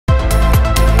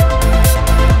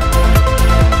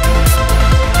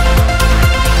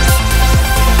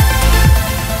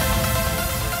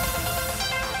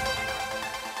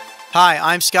Hi,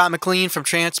 I'm Scott McLean from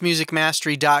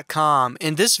TranceMusicMastery.com.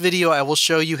 In this video, I will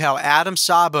show you how Adam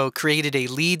Sabo created a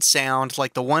lead sound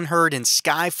like the one heard in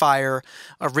Skyfire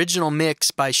original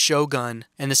mix by Shogun.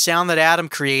 And the sound that Adam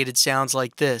created sounds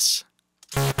like this.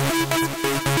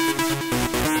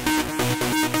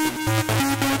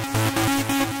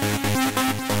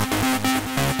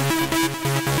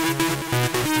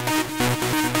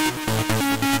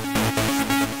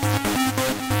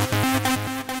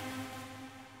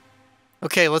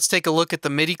 Okay, let's take a look at the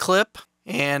MIDI clip,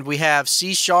 and we have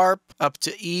C sharp up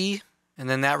to E, and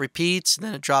then that repeats, and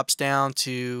then it drops down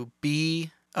to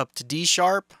B up to D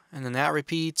sharp, and then that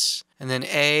repeats, and then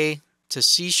A to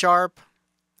C sharp,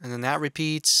 and then that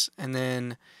repeats, and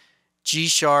then G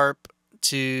sharp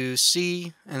to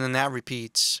C, and then that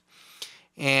repeats.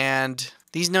 And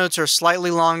these notes are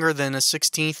slightly longer than a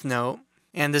 16th note,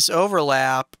 and this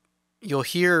overlap, you'll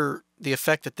hear the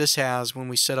effect that this has when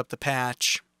we set up the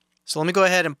patch. So let me go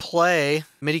ahead and play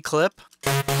MIDI clip.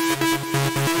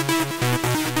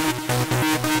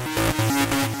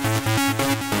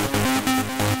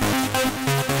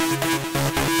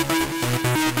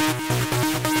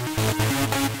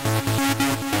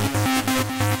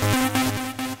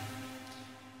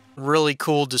 Really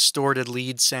cool distorted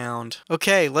lead sound.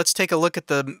 Okay, let's take a look at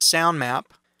the sound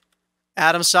map.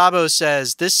 Adam Sabo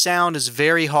says, "This sound is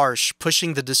very harsh,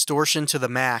 pushing the distortion to the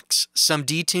max. Some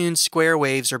detuned square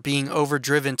waves are being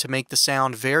overdriven to make the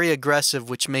sound very aggressive,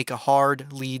 which make a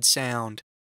hard lead sound."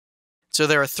 So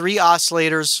there are 3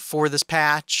 oscillators for this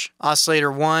patch.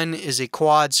 Oscillator 1 is a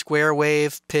quad square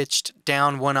wave pitched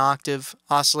down 1 octave.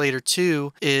 Oscillator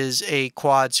 2 is a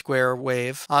quad square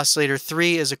wave. Oscillator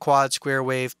 3 is a quad square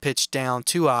wave pitched down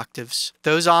 2 octaves.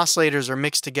 Those oscillators are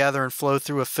mixed together and flow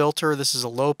through a filter. This is a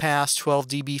low pass 12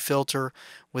 dB filter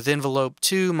with envelope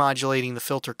 2 modulating the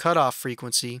filter cutoff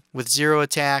frequency with 0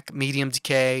 attack, medium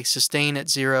decay, sustain at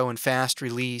 0, and fast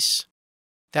release.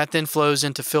 That then flows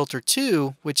into filter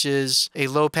 2, which is a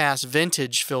low-pass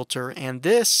vintage filter, and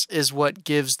this is what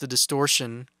gives the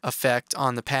distortion effect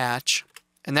on the patch.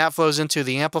 And that flows into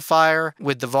the amplifier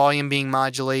with the volume being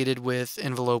modulated with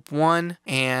envelope 1,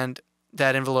 and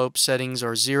that envelope settings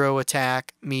are 0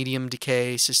 attack, medium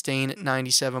decay, sustain at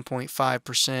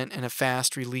 97.5%, and a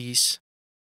fast release.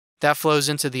 That flows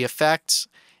into the effects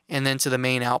and then to the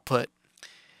main output.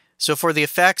 So for the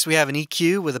effects, we have an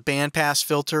EQ with a bandpass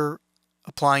filter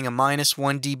applying a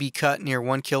 -1 dB cut near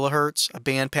 1 kHz, a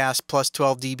bandpass plus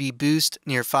 12 dB boost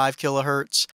near 5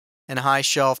 kHz, and a high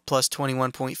shelf plus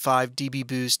 21.5 dB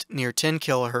boost near 10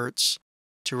 kHz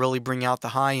to really bring out the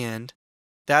high end.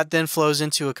 That then flows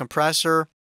into a compressor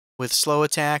with slow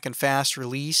attack and fast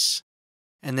release,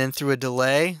 and then through a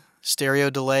delay, stereo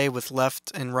delay with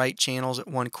left and right channels at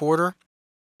 1/4,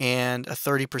 and a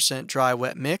 30% dry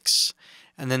wet mix.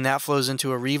 And then that flows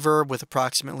into a reverb with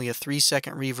approximately a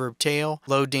 3-second reverb tail,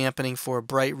 low dampening for a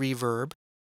bright reverb.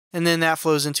 And then that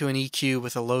flows into an EQ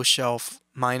with a low shelf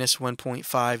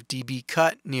 -1.5 dB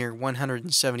cut near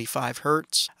 175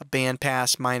 Hz, a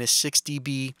bandpass -6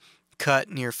 dB cut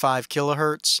near 5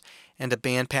 kHz, and a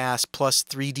bandpass plus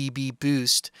 3 dB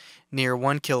boost near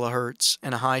 1 kHz,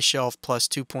 and a high shelf plus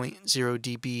 2.0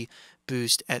 dB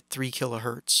boost at 3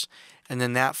 kHz. And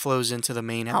then that flows into the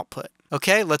main output.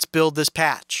 Okay, let's build this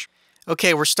patch.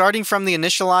 Okay, we're starting from the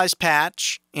initialized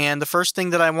patch, and the first thing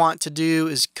that I want to do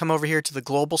is come over here to the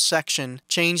global section,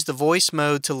 change the voice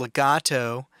mode to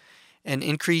legato, and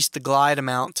increase the glide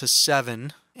amount to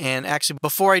 7. And actually,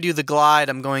 before I do the glide,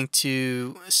 I'm going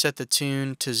to set the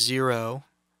tune to 0,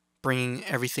 bringing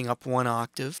everything up 1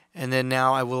 octave. And then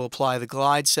now I will apply the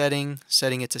glide setting,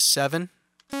 setting it to 7.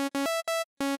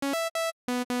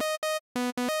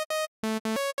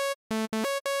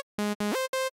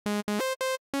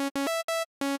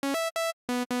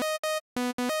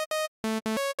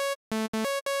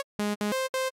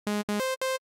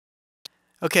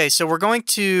 Okay, so we're going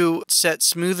to set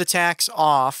smooth attacks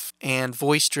off and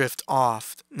voice drift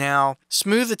off. Now,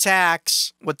 smooth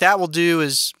attacks, what that will do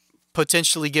is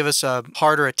potentially give us a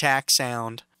harder attack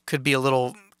sound. Could be a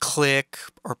little click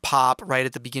or pop right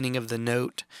at the beginning of the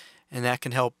note, and that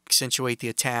can help accentuate the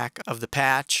attack of the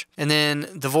patch. And then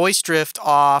the voice drift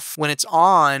off, when it's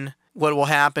on, what will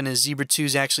happen is Zebra 2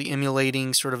 is actually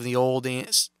emulating sort of the old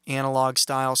analog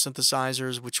style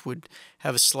synthesizers, which would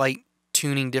have a slight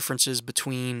tuning differences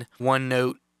between one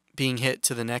note being hit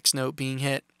to the next note being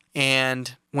hit.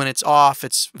 And when it's off,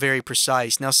 it's very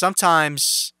precise. Now,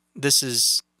 sometimes this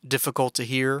is difficult to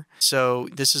hear, so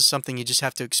this is something you just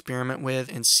have to experiment with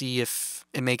and see if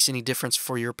it makes any difference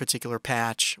for your particular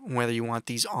patch, whether you want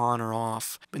these on or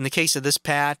off. In the case of this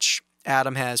patch,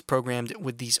 Adam has programmed it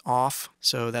with these off,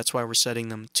 so that's why we're setting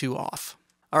them to off.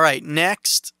 All right,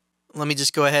 next, let me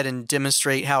just go ahead and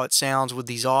demonstrate how it sounds with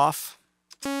these off.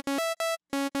 And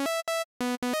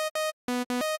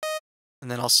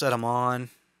then I'll set them on.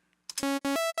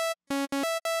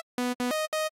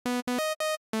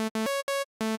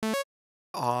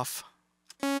 Off.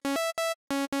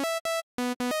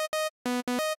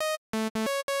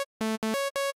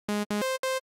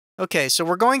 Okay, so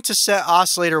we're going to set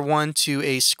oscillator 1 to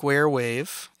a square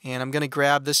wave, and I'm going to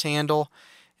grab this handle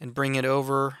and bring it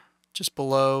over just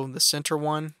below the center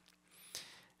one,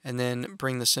 and then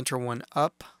bring the center one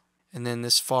up, and then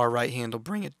this far right handle,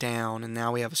 bring it down, and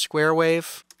now we have a square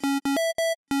wave.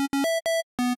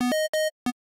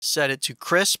 Set it to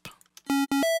crisp,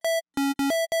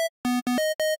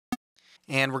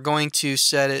 and we're going to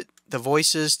set the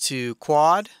voices to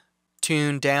quad,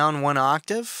 tune down 1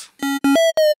 octave.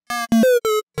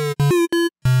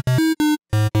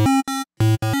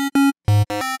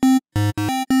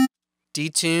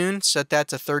 Detune, set that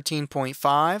to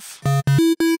 13.5.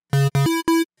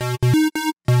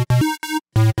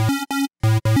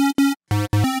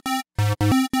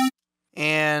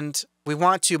 And we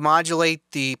want to modulate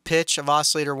the pitch of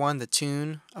oscillator 1, the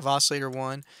tune of oscillator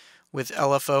 1, with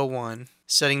LFO 1,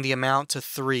 setting the amount to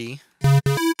 3.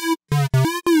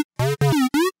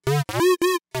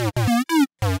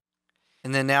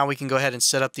 And then now we can go ahead and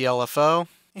set up the LFO,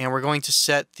 and we're going to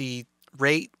set the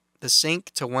rate, the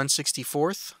sync, to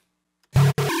 1/64th.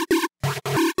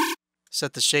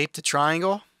 Set the shape to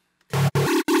triangle.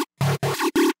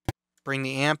 Bring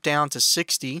the amp down to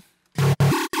 60.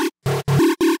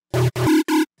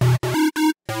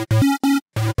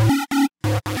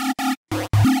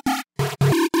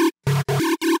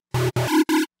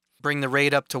 Bring the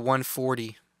rate up to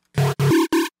 140.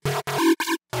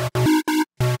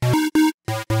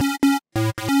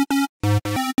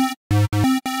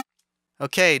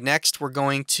 Okay, next we're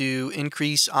going to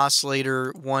increase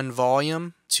oscillator 1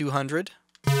 volume 200.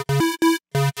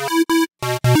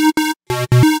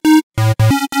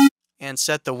 And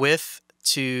set the width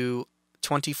to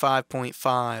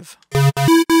 25.5.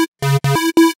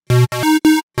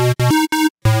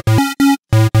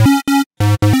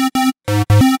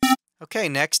 Okay,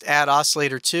 next add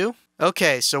oscillator 2.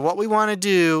 Okay, so what we want to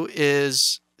do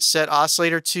is set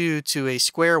oscillator 2 to a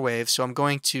square wave. So I'm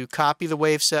going to copy the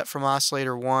wave set from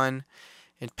oscillator 1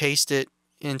 and paste it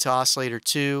into oscillator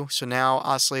 2. So now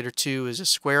oscillator 2 is a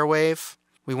square wave.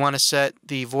 We want to set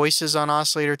the voices on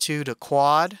oscillator 2 to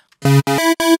quad. Go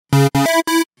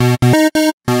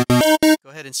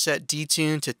ahead and set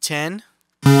detune to 10.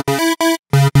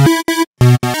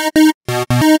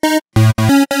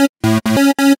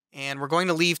 And we're going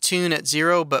to leave tune at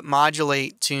 0 but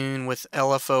modulate tune with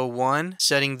LFO 1,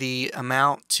 setting the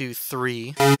amount to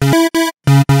 3.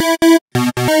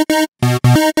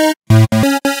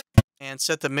 And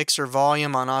set the mixer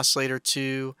volume on oscillator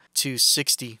 2 to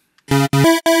 60.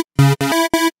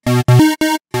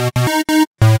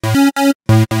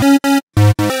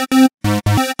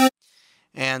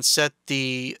 And set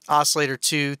the oscillator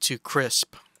 2 to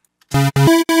crisp.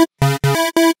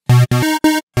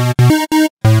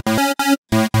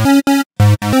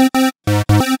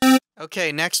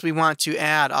 Okay, next we want to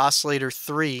add oscillator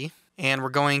 3, and we're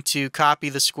going to copy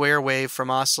the square wave from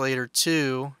oscillator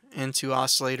 2 into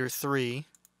oscillator 3.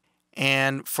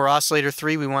 And for oscillator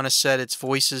 3, we want to set its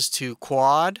voices to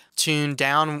quad, tune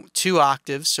down 2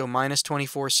 octaves, so minus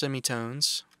 24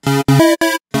 semitones.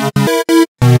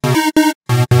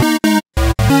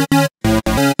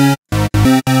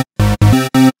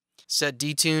 Set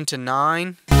detune to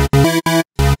 9.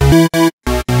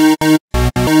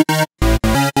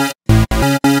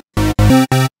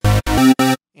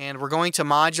 And we're going to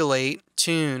modulate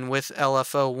tune with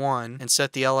LFO 1 and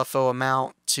set the LFO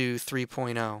amount to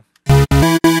 3.0.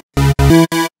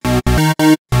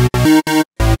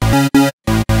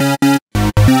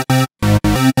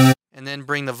 And then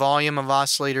bring the volume of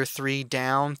oscillator 3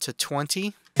 down to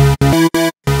 20.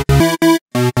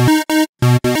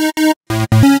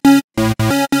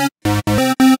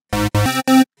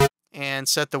 And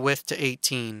set the width to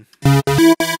 18.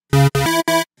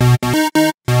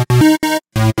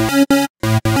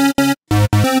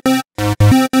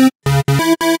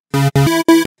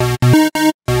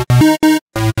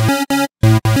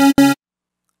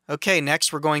 Okay,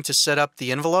 next we're going to set up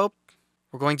the envelope.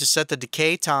 We're going to set the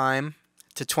decay time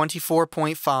to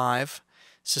 24.5,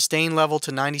 sustain level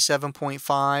to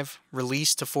 97.5,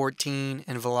 release to 14,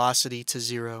 and velocity to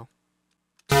 0.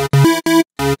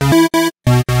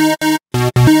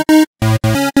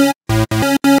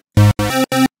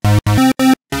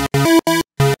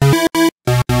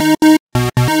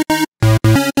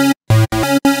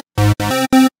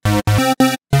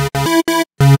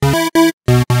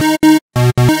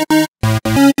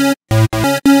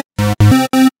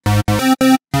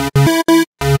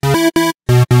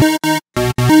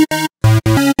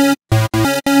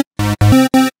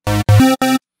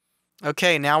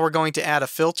 Okay, now we're going to add a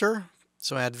filter.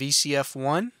 So add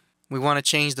VCF1. We want to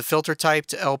change the filter type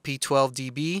to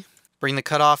LP12dB. Bring the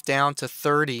cutoff down to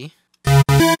 30.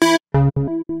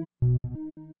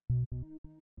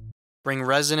 Bring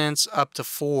resonance up to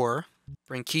 4.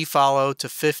 Bring key follow to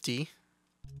 50.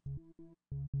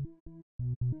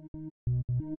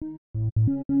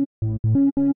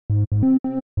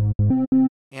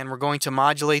 And we're going to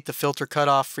modulate the filter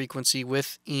cutoff frequency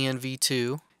with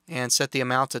ENV2 and set the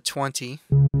amount to 20.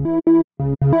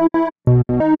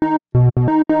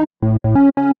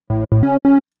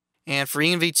 And for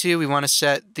ENV2, we want to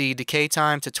set the decay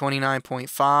time to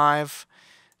 29.5,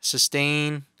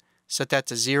 sustain, set that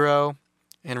to 0,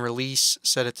 and release,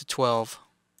 set it to 12.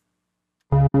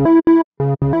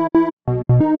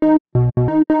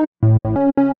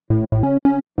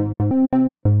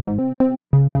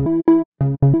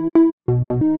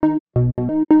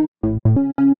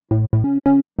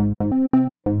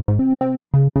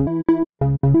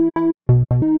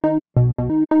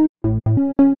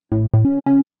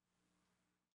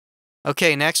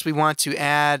 Okay, next we want to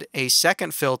add a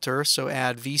second filter, so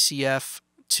add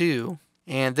VCF2,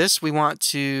 and this we want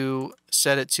to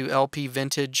set it to LP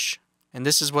vintage, and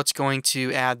this is what's going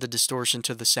to add the distortion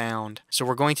to the sound. So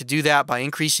we're going to do that by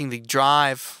increasing the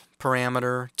drive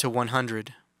parameter to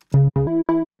 100.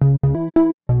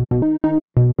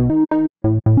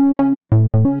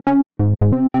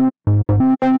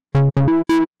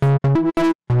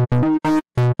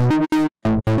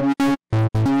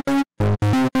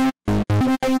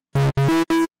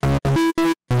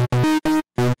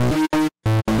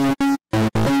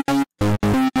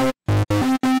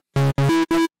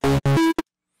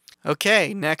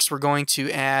 Okay, next we're going to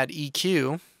add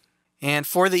EQ. And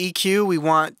for the EQ, we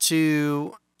want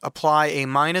to apply a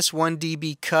 -1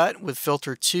 dB cut with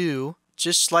filter 2,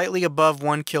 just slightly above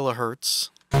 1 kilohertz.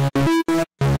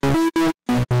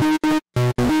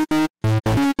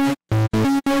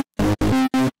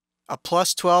 A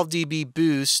 +12 dB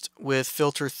boost with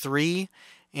filter 3,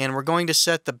 and we're going to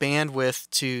set the bandwidth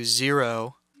to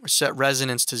 0, or set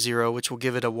resonance to 0, which will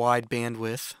give it a wide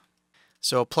bandwidth.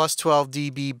 So a +12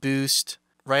 dB boost,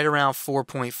 right around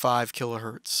 4.5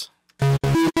 kilohertz.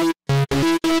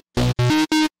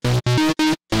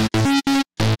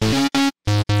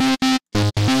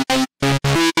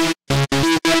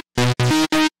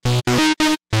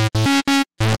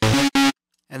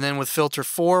 And then with filter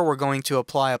 4, we're going to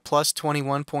apply a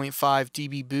 +21.5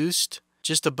 dB boost,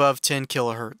 just above 10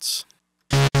 kilohertz.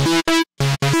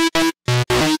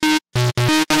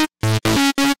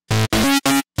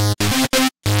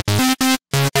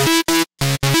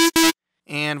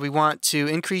 And we want to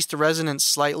increase the resonance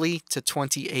slightly to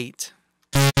 28.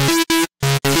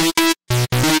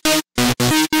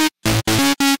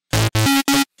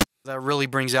 That really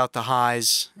brings out the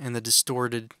highs and the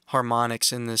distorted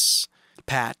harmonics in this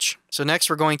patch. So next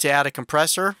we're going to add a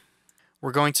compressor.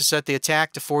 We're going to set the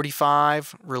attack to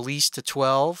 45, release to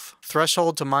 12,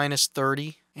 threshold to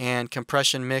 -30, and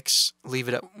compression mix leave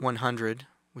it at 100,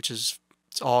 which is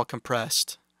it's all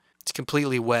compressed. It's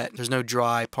completely wet. There's no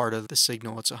dry part of the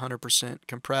signal. It's 100%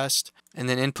 compressed. And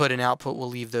then input and output, we'll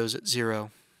leave those at 0.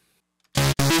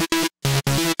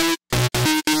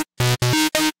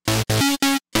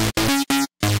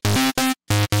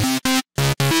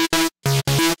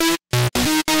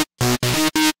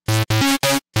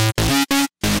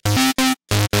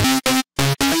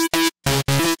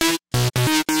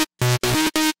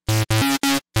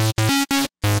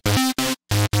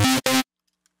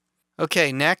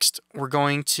 Okay, next we're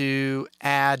going to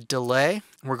add delay.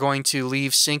 We're going to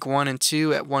leave sync 1 and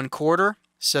 2 at 1/4.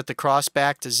 Set the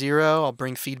crossback to 0. I'll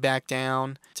bring feedback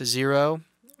down to 0.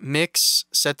 Mix,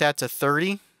 set that to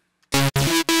 30.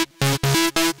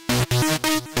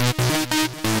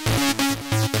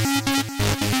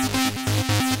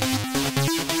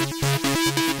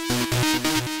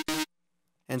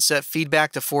 And set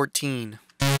feedback to 14.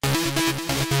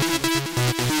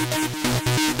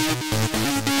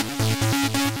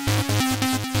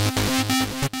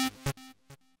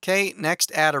 Okay,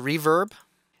 next add a reverb.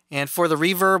 And for the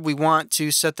reverb, we want to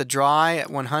set the dry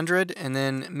at 100 and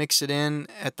then mix it in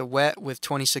at the wet with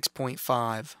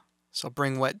 26.5. So I'll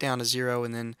bring wet down to 0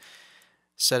 and then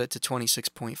set it to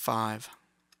 26.5.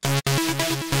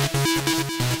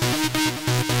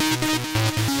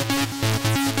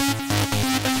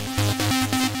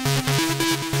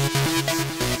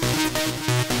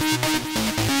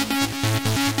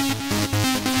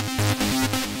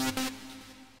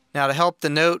 Now to help the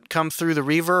note come through the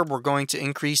reverb, we're going to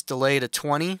increase delay to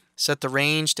 20, set the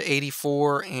range to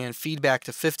 84, and feedback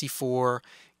to 54,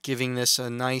 giving this a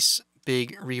nice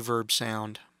big reverb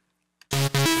sound.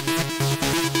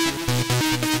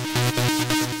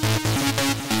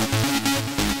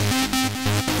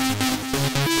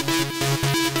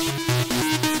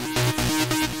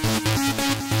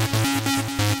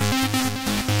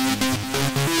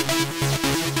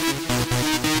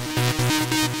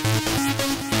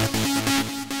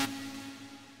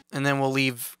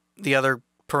 the other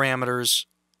parameters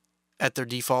at their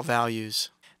default values.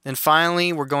 Then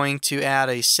finally, we're going to add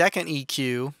a second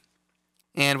EQ.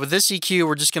 And with this EQ,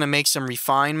 we're just going to make some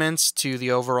refinements to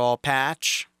the overall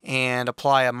patch and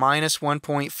apply a minus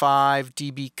 1.5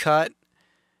 dB cut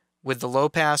with the low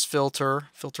pass filter,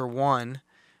 filter 1,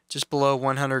 just below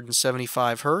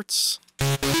 175 Hertz.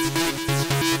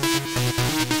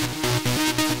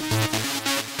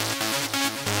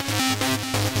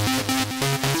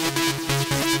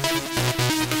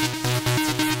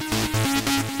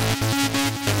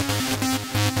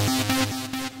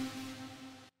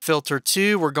 Filter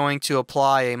 2, we're going to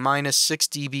apply a minus 6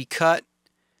 dB cut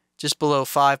just below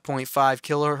 5.5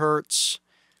 kilohertz.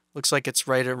 Looks like it's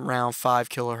right around 5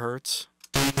 kilohertz.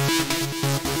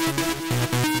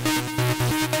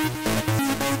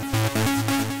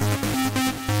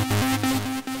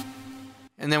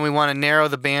 And then we want to narrow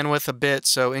the bandwidth a bit,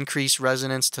 so increase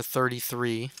resonance to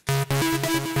 33.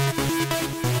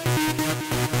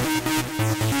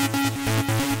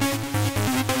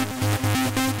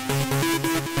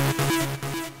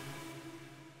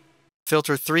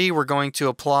 Filter 3, we're going to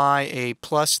apply a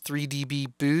plus 3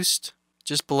 dB boost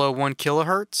just below 1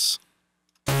 kilohertz.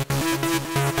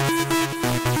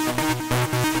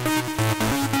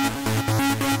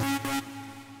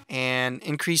 And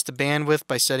increase the bandwidth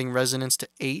by setting resonance to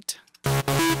 8.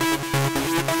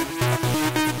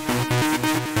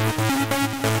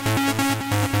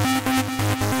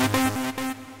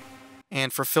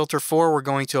 And for filter 4, we're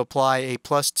going to apply a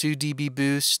plus 2 dB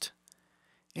boost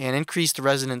and increase the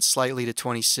resonance slightly to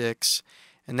 26,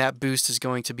 and that boost is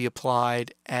going to be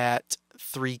applied at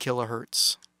 3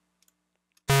 kilohertz.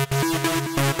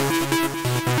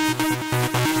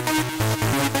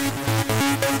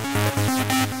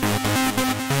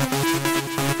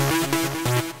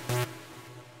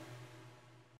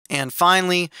 And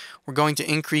finally, we're going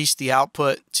to increase the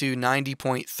output to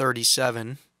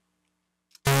 90.37.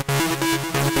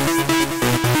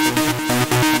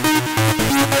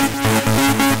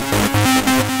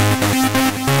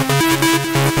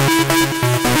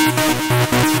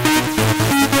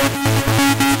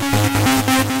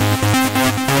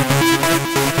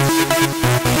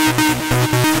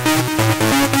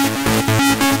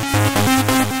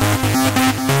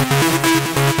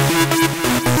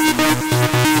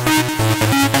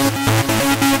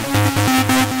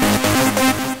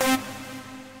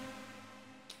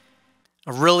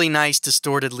 A really nice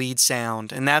distorted lead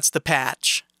sound, and that's the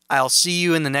patch. I'll see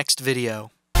you in the next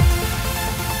video.